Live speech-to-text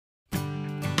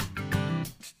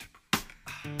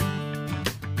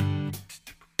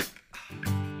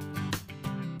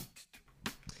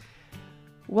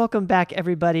Welcome back,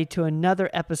 everybody, to another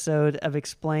episode of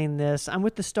Explain This. I'm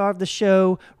with the star of the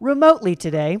show remotely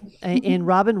today, in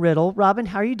Robin Riddle. Robin,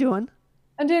 how are you doing?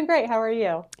 I'm doing great. How are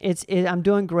you? I'm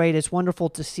doing great. It's wonderful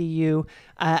to see you.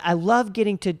 I love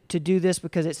getting to do this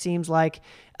because it seems like,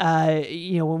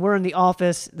 when we're in the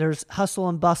office, there's hustle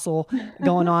and bustle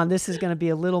going on. This is going to be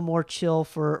a little more chill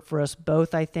for us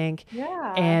both, I think.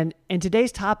 Yeah. And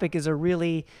today's topic is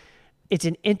it's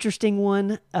an interesting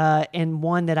one, and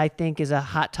one that I think is a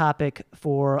hot topic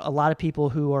for a lot of people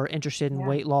who are interested in Yeah.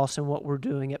 weight loss and what we're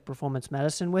doing at Performance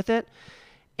Medicine with it.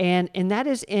 And that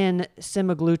is in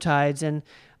semaglutides. And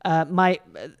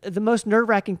the most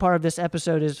nerve-wracking part of this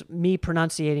episode is me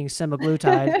pronunciating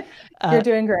semaglutide. You're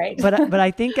doing great. But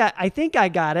I think I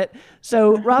got it.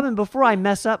 So Robin, before I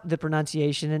mess up the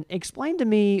pronunciation, and explain to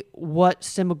me what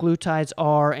semaglutides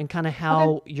are and kind of Okay.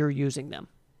 how you're using them.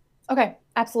 Okay,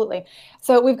 absolutely.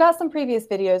 So we've got some previous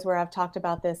videos where I've talked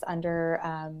about this under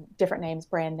different names,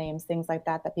 brand names, things like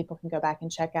that, that people can go back and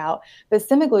check out. But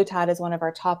semaglutide is one of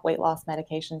our top weight loss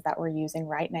medications that we're using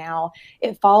right now.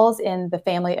 It falls in the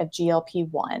family of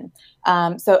GLP-1.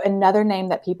 So another name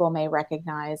that people may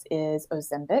recognize is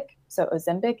Ozempic. So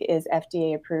Ozempic is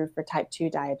FDA approved for type 2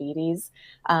 diabetes.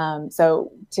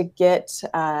 So to get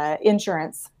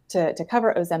insurance to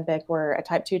cover Ozempic, we're a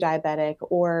type 2 diabetic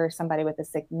or somebody with a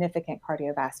significant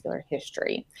cardiovascular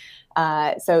history.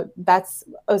 So that's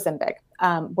Ozempic.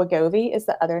 Wegovy is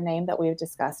the other name that we've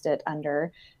discussed it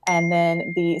under. And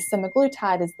then the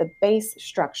semaglutide is the base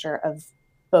structure of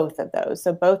both of those.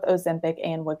 So both Ozempic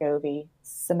and Wegovy,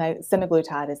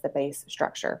 semaglutide is the base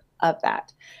structure of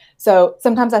that. So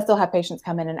sometimes I still have patients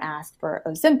come in and ask for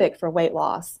Ozempic for weight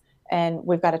loss. And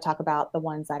we've got to talk about the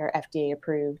ones that are FDA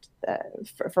approved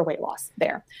for weight loss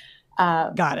there.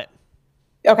 Got it.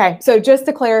 Okay, so just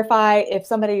to clarify, if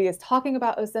somebody is talking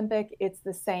about Ozempic, it's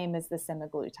the same as the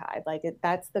semaglutide.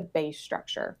 That's the base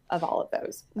structure of all of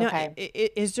those. Okay. Now,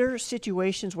 is there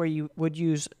situations where you would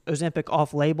use Ozempic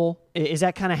off label? Is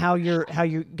that kind of how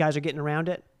you guys are getting around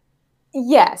it?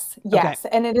 Yes, Okay. yes,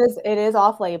 and it is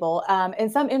off label,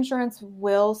 and some insurance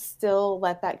will still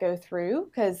let that go through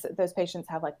because those patients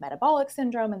have like metabolic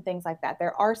syndrome and things like that.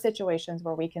 There are situations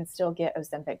where we can still get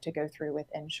Ozempic to go through with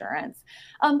insurance,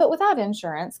 but without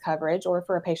insurance coverage or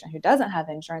for a patient who doesn't have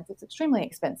insurance, it's extremely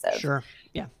expensive. Sure.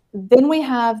 Yeah. Then we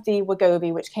have the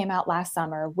Wegovy, which came out last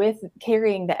summer with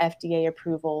carrying the FDA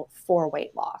approval for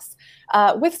weight loss.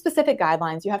 With specific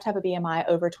guidelines, you have to have a BMI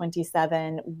over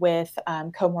 27 with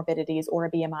comorbidities or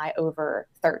a BMI over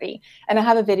 30. And I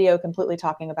have a video completely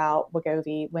talking about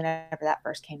Wegovy whenever that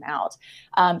first came out.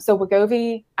 So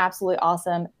Wegovy, absolutely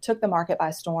awesome, took the market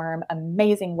by storm,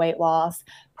 amazing weight loss,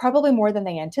 probably more than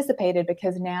they anticipated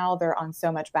because now they're on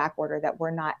so much back order that we're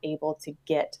not able to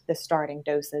get the starting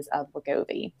doses of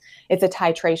Wegovy. It's a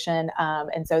titration,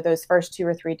 and so those first 2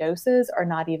 or 3 doses are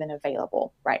not even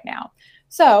available right now.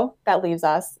 So that leaves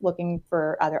us looking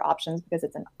for other options because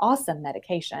it's an awesome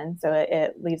medication. So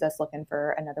it leaves us looking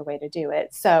for another way to do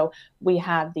it. So we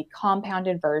have the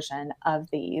compounded version of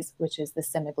these, which is the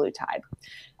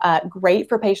semaglutide. Great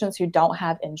for patients who don't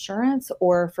have insurance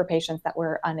or for patients that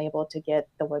were unable to get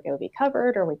the Wegovy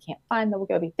covered or we can't find the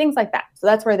Wegovy, things like that. So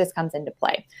that's where this comes into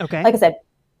play. Okay. Like I said,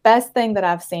 best thing that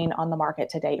I've seen on the market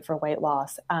to date for weight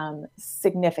loss,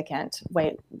 significant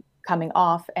weight coming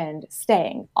off and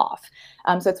staying off.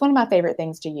 So it's one of my favorite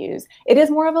things to use. It is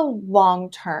more of a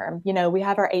long term. We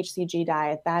have our HCG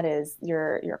diet. That is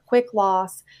your quick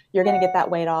loss. You're going to get that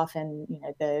weight off in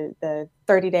the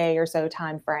 30-day or so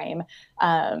time frame.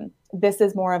 This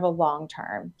is more of a long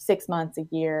term, 6 months, a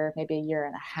year, maybe a year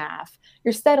and a half.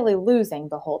 You're steadily losing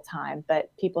the whole time,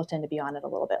 but people tend to be on it a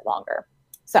little bit longer.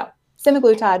 So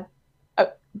semaglutide.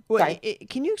 Well,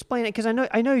 can you explain it? Because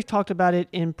I know you've talked about it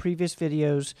in previous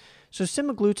videos. So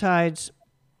semaglutides,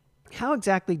 how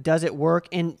exactly does it work?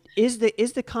 And is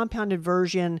the compounded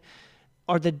version,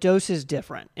 are the doses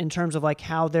different in terms of like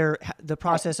how the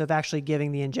process of actually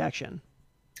giving the injection?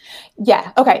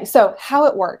 Yeah. Okay. So how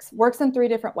it works in 3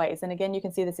 different ways. And again, you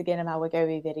can see this again in my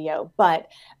Wegovy video, but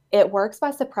it works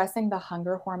by suppressing the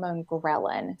hunger hormone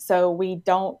ghrelin. So we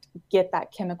don't get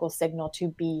that chemical signal to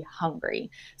be hungry.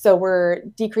 So we're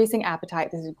decreasing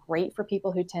appetite. This is great for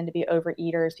people who tend to be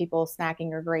overeaters, people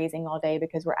snacking or grazing all day,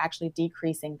 because we're actually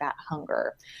decreasing that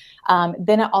hunger.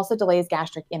 Then it also delays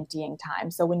gastric emptying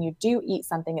time. So when you do eat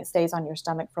something, it stays on your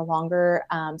stomach for longer.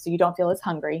 So you don't feel as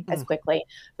hungry as quickly.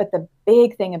 But the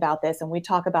big thing about this, and we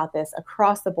talk about this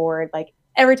across the board, like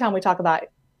every time we talk about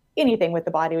anything with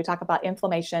the body, we talk about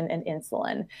inflammation and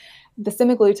insulin. The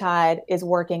semaglutide is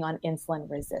working on insulin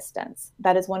resistance.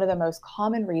 That is one of the most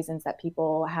common reasons that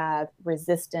people have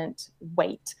resistant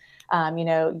weight.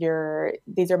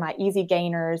 These are my easy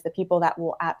gainers, the people that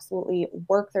will absolutely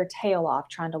work their tail off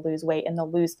trying to lose weight, and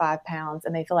they'll lose 5 pounds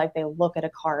and they feel like they look at a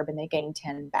carb and they gain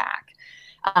 10 back.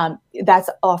 That's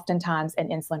oftentimes an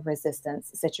insulin resistance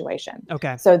situation.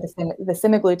 Okay. So the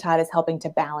semaglutide is helping to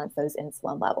balance those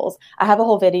insulin levels. I have a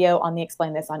whole video on the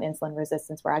Explain This on insulin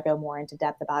resistance where I go more into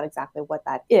depth about exactly what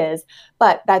that is,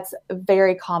 but that's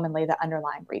very commonly the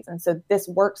underlying reason. So this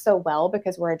works so well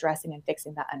because we're addressing and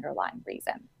fixing that underlying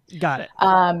reason. Got it.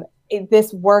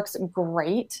 This works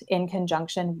great in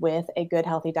conjunction with a good,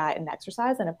 healthy diet and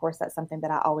exercise. And of course, that's something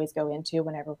that I always go into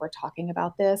whenever we're talking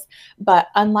about this. But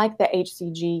unlike the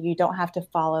HCG, you don't have to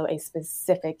follow a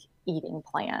specific eating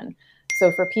plan.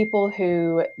 So for people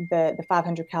who the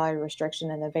 500 calorie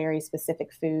restriction and the very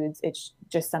specific foods, it's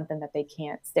just something that they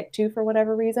can't stick to for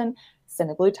whatever reason.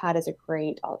 Semaglutide is a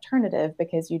great alternative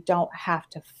because you don't have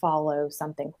to follow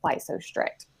something quite so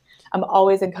strict. I'm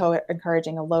always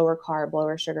encouraging a lower carb,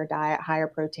 lower sugar diet, higher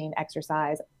protein,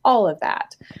 exercise, all of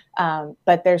that.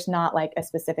 But there's not like a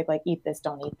specific, like eat this,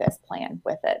 don't eat this plan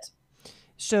with it.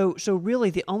 So really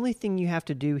the only thing you have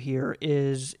to do here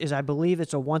is I believe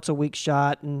it's a once a week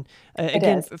shot. And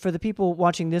again, for the people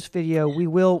watching this video, we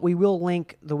will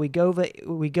link the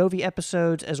Wegovy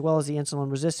episodes as well as the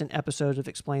insulin resistant episodes of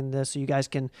Explain This, so you guys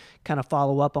can kind of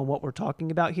follow up on what we're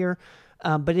talking about here.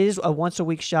 But it is a once a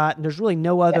week shot, and there's really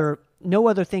no other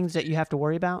things that you have to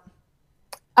worry about.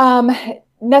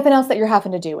 Nothing else that you're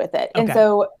having to do with it. Okay. And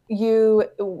so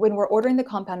when we're ordering the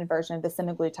compounded version of the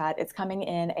semaglutide, it's coming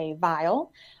in a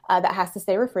vial that has to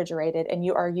stay refrigerated, and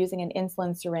you are using an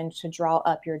insulin syringe to draw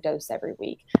up your dose every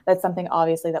week. That's something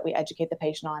obviously that we educate the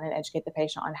patient on, and educate the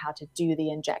patient on how to do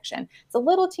the injection. It's a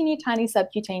little teeny tiny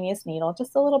subcutaneous needle,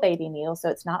 just a little baby needle, so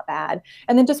it's not bad.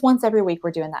 And then just once every week,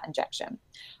 we're doing that injection.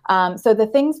 So the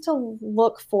things to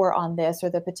look for on this, or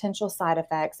the potential side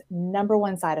effects, number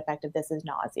one side effect of this is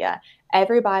nausea.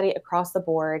 Everybody across the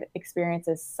board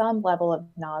experiences some level of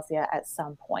nausea at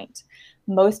some point.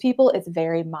 Most people, it's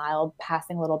very mild,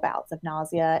 passing little bouts of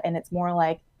nausea, and it's more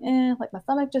like my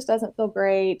stomach just doesn't feel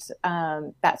great,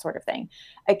 that sort of thing.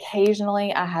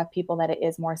 Occasionally, I have people that it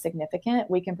is more significant.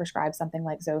 We can prescribe something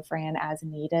like Zofran as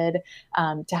needed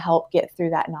to help get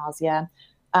through that nausea.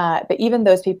 But even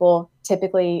those people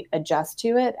typically adjust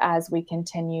to it as we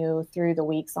continue through the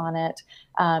weeks on it.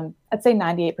 I'd say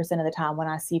 98% of the time when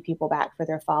I see people back for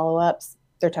their follow-ups,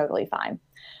 they're totally fine.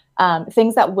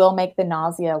 Things that will make the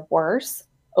nausea worse,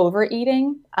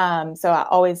 overeating. So I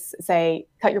always say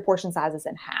cut your portion sizes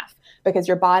in half, because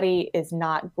your body is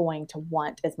not going to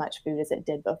want as much food as it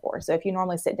did before. So if you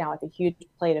normally sit down with a huge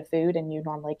plate of food and you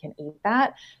normally can eat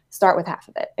that, start with half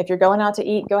of it. If you're going out to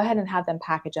eat, go ahead and have them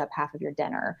package up half of your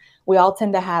dinner. We all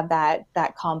tend to have that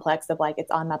complex of like,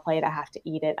 it's on my plate, I have to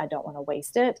eat it, I don't want to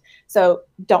waste it. So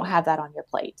don't have that on your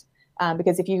plate.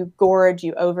 Because if you gorge,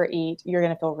 you overeat, you're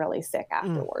going to feel really sick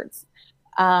afterwards.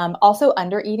 Also,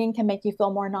 under eating can make you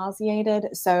feel more nauseated.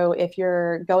 So if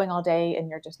you're going all day and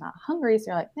you're just not hungry, so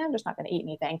you're like, I'm just not going to eat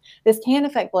anything, this can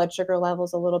affect blood sugar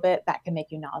levels a little bit. That can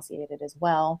make you nauseated as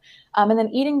well. And then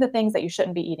eating the things that you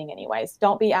shouldn't be eating anyways.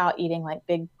 Don't be out eating like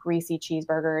big greasy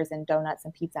cheeseburgers and donuts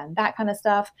and pizza and that kind of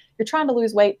stuff. You're trying to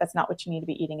lose weight. That's not what you need to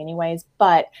be eating anyways.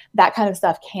 But that kind of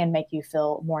stuff can make you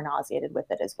feel more nauseated with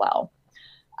it as well.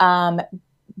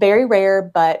 Very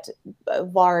rare, but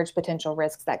large potential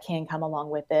risks that can come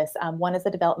along with this. One is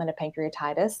the development of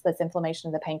pancreatitis. That's inflammation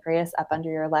of the pancreas up under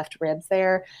your left ribs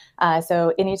there.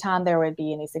 So anytime there would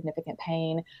be any significant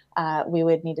pain, we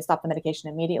would need to stop the medication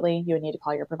immediately. You would need to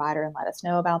call your provider and let us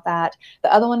know about that.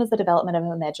 The other one is the development of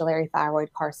a medullary thyroid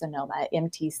carcinoma,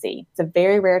 MTC. It's a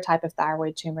very rare type of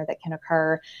thyroid tumor that can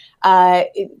occur.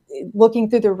 Looking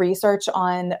through the research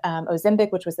on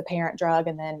Ozempic, which was the parent drug,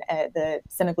 and then the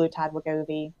semaglutide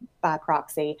Wegovy by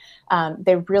proxy,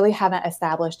 they really haven't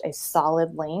established a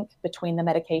solid link between the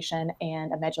medication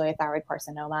and a medullary thyroid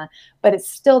carcinoma, but it's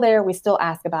still there. We still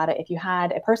ask about it. If you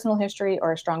had a personal history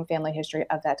or a strong family history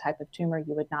of that type of tumor,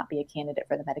 you would not be a candidate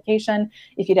for the medication.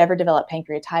 If you'd ever developed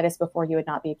pancreatitis before, you would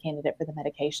not be a candidate for the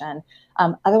medication.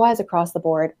 Otherwise, across the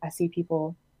board, I see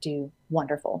people do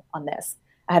wonderful on this.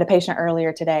 I had a patient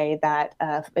earlier today that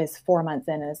is 4 months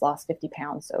in and has lost 50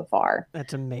 pounds so far.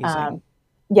 That's amazing.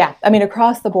 Yeah. I mean,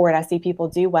 across the board, I see people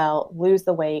do well, lose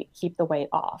the weight, keep the weight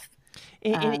off.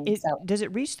 Does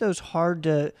it reach those hard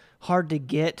to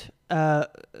get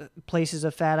places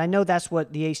of fat? I know that's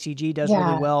what the HCG does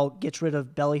really well. Gets rid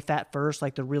of belly fat first,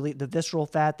 like the visceral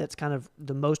fat that's kind of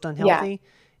the most unhealthy.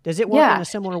 Does it work in a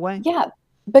similar way? Yeah.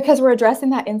 Because we're addressing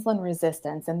that insulin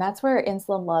resistance, and that's where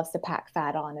insulin loves to pack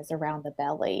fat on, is around the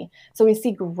belly. So we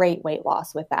see great weight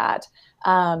loss with that.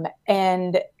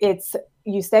 And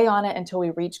you stay on it until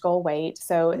we reach goal weight.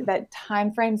 So that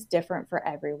time frame's different for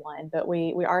everyone, but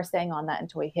we are staying on that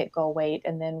until we hit goal weight,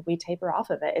 and then we taper off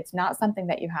of it. It's not something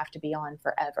that you have to be on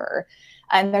forever.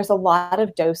 And there's a lot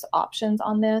of dose options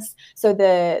on this. So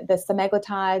the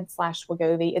semaglutide /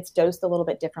 Wegovy, it's dosed a little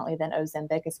bit differently than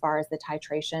Ozempic as far as the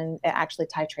titration. It actually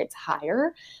titrates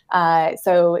higher.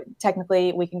 So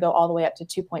technically we can go all the way up to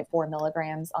 2.4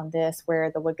 milligrams on this,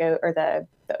 where the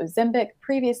Ozempic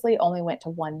previously only went to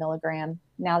 1 milligram.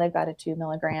 Now they've got a 2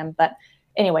 milligram. But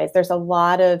anyways, there's a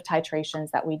lot of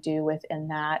titrations that we do within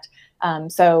that.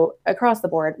 So across the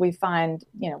board, we find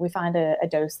a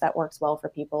dose that works well for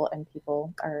people, and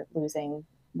people are losing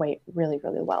weight really,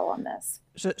 really well on this.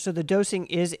 So the dosing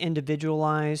is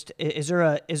individualized. Is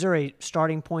there a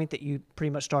starting point that you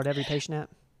pretty much start every patient at?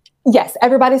 Yes,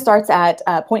 everybody starts at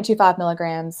 0.25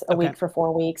 milligrams a week for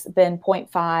 4 weeks, then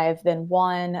 0.5, then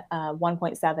 1,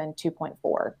 1.7,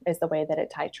 2.4 is the way that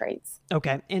it titrates.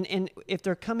 Okay, and if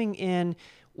they're coming in,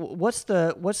 what's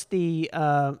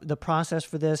the process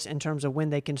for this in terms of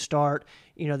when they can start?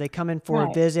 You know, they come in for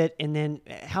a visit, and then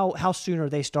how soon are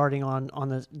they starting on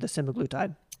the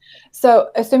semaglutide?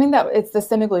 So assuming that it's the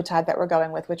semaglutide that we're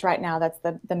going with, which right now that's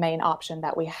the main option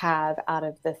that we have out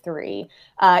of the 3,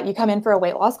 you come in for a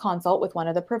weight loss consult with one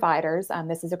of the providers.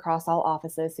 This is across all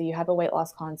offices. So you have a weight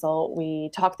loss consult.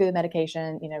 We talk through the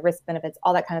medication, risk, benefits,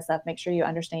 all that kind of stuff. Make sure you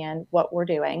understand what we're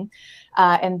doing.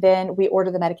 And then we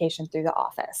order the medication through the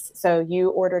office. So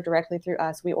you order directly through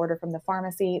us. We order from the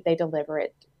pharmacy. They deliver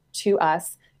it to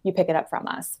us. You pick it up from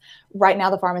us. Right now,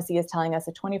 the pharmacy is telling us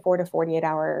a 24 to 48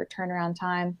 hour turnaround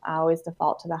time. I always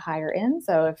default to the higher end.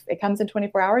 So if it comes in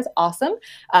 24 hours, awesome.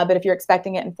 But if you're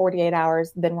expecting it in 48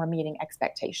 hours, then we're meeting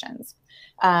expectations.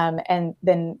 And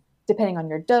then depending on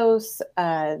your dose,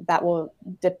 that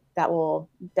will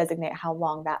designate how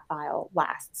long that vial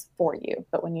lasts for you.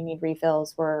 But when you need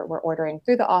refills, we're ordering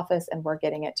through the office, and we're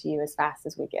getting it to you as fast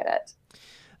as we get it.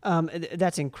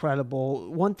 That's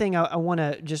incredible. One thing I want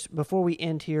to just, before we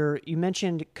end here, you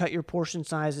mentioned cut your portion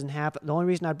size in half. The only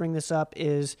reason I bring this up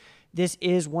is this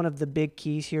is one of the big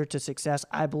keys here to success,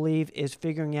 I believe, is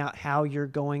figuring out how you're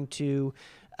going to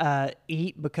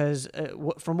eat, because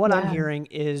from what I'm hearing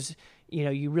is,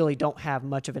 you really don't have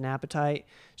much of an appetite.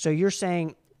 So you're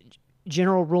saying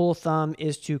general rule of thumb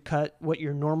is to cut what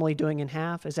you're normally doing in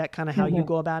half. Is that kind of how you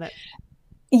go about it?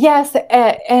 Yes.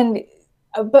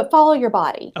 But follow your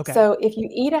body. Okay. So if you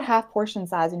eat a half portion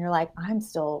size and you're like, I'm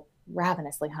still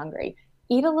ravenously hungry,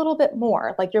 eat a little bit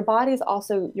more. Like your body's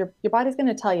going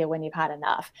to tell you when you've had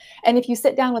enough. And if you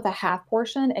sit down with a half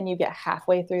portion and you get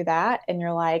halfway through that and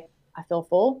you're like, I feel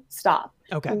full, stop.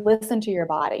 Okay. Listen to your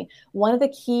body. One of the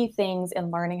key things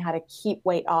in learning how to keep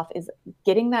weight off is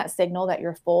getting that signal that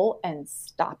you're full and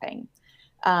stopping.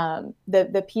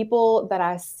 The people that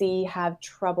I see have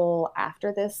trouble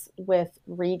after this with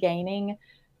regaining,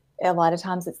 a lot of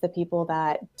times it's the people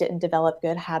that didn't develop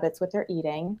good habits with their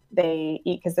eating. They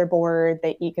eat because they're bored.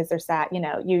 They eat because they're sad.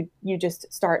 You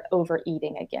just start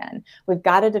overeating again. We've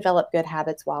got to develop good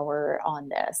habits while we're on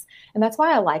this. And that's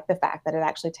why I like the fact that it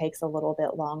actually takes a little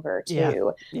bit longer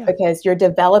too, because you're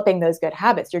developing those good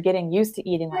habits. You're getting used to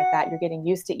eating like that. You're getting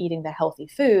used to eating the healthy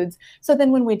foods. So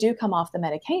then when we do come off the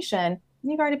medication,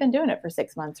 you've already been doing it for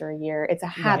 6 months or a year. It's a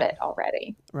habit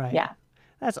already. Right. Yeah.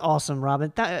 That's awesome, Robin.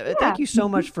 Thank you so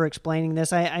much for explaining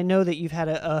this. I know that you've had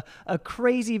a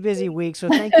crazy busy week, so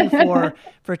thank you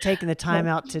for taking the time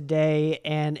out today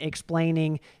and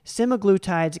explaining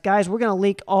semaglutides. Guys, we're going to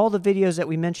link all the videos that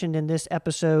we mentioned in this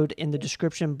episode in the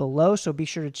description below, so be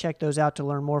sure to check those out to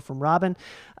learn more from Robin.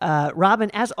 Robin,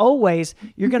 as always,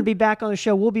 you're going to be back on the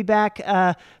show. We'll be back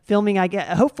filming,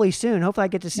 hopefully soon. Hopefully I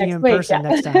get to see you in person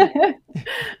next time.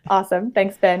 Awesome.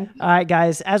 Thanks, Ben. All right,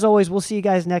 guys. As always, we'll see you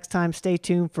guys next time. Stay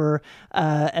tuned for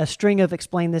a string of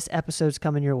Explain This episodes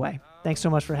coming your way. Thanks so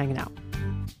much for hanging out.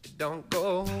 Don't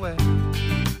go away.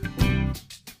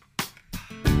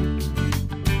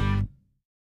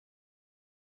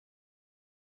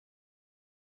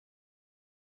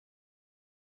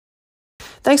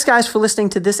 Thanks, guys, for listening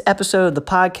to this episode of the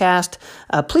podcast.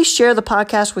 Please share the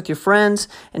podcast with your friends.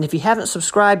 And if you haven't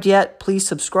subscribed yet, please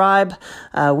subscribe.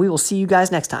 We will see you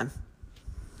guys next time.